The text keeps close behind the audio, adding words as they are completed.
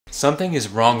Something is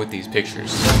wrong with these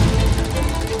pictures.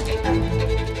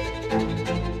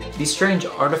 These strange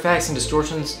artifacts and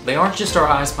distortions, they aren't just our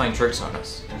eyes playing tricks on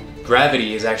us.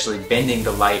 Gravity is actually bending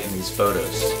the light in these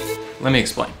photos. Let me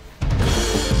explain.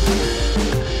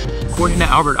 According to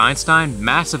Albert Einstein,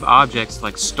 massive objects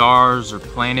like stars or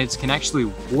planets can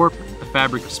actually warp the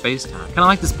fabric of space-time, kind of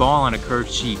like this ball on a curved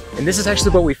sheet. And this is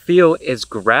actually what we feel is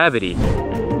gravity.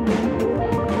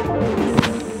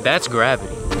 That's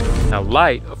gravity. Now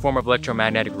light, a form of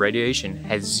electromagnetic radiation,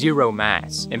 has zero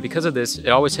mass, and because of this, it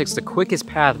always takes the quickest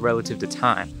path relative to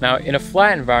time. Now in a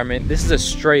flat environment, this is a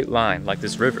straight line, like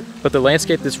this river. But the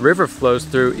landscape this river flows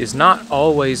through is not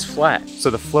always flat, so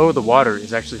the flow of the water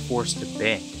is actually forced to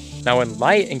bend. Now when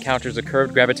light encounters a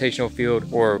curved gravitational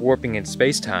field or warping in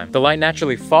space-time, the light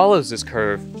naturally follows this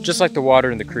curve, just like the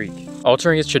water in the creek,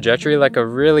 altering its trajectory like a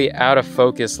really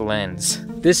out-of-focus lens.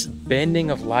 This bending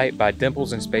of light by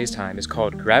dimples in space-time is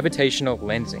called gravitational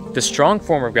lensing. The strong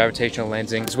form of gravitational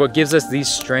lensing is what gives us these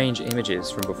strange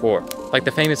images from before, like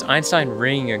the famous Einstein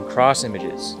ring and cross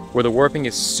images, where the warping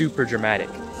is super dramatic.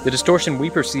 The distortion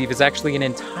we perceive is actually an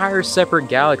entire separate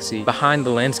galaxy behind the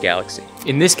lens galaxy.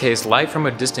 In this case, light from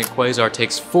a distant quasar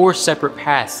takes 4 separate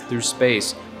paths through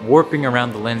space, warping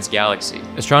around the lens galaxy.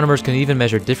 Astronomers can even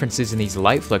measure differences in these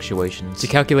light fluctuations to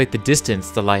calculate the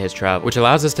distance the light has traveled, which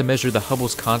allows us to measure the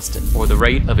Hubble's constant, or the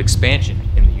rate of expansion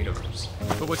in the universe.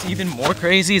 But what's even more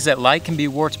crazy is that light can be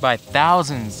warped by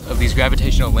thousands of these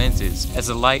gravitational lenses as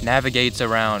the light navigates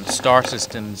around star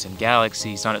systems and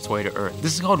galaxies on its way to Earth.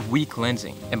 This is called weak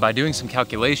lensing, and by doing some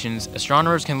calculations,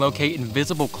 astronomers can locate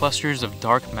invisible clusters of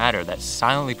dark matter that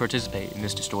silently participate in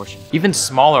this distortion. Even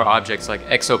smaller objects like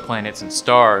exoplanets and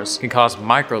stars can cause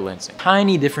microlensing.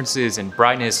 Tiny differences in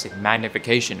brightness and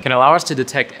magnification can allow us to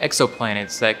detect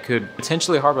exoplanets that could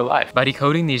potentially harbor life. By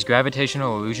decoding these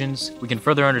gravitational illusions, we can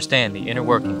further understand the inner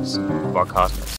workings of our cosmos.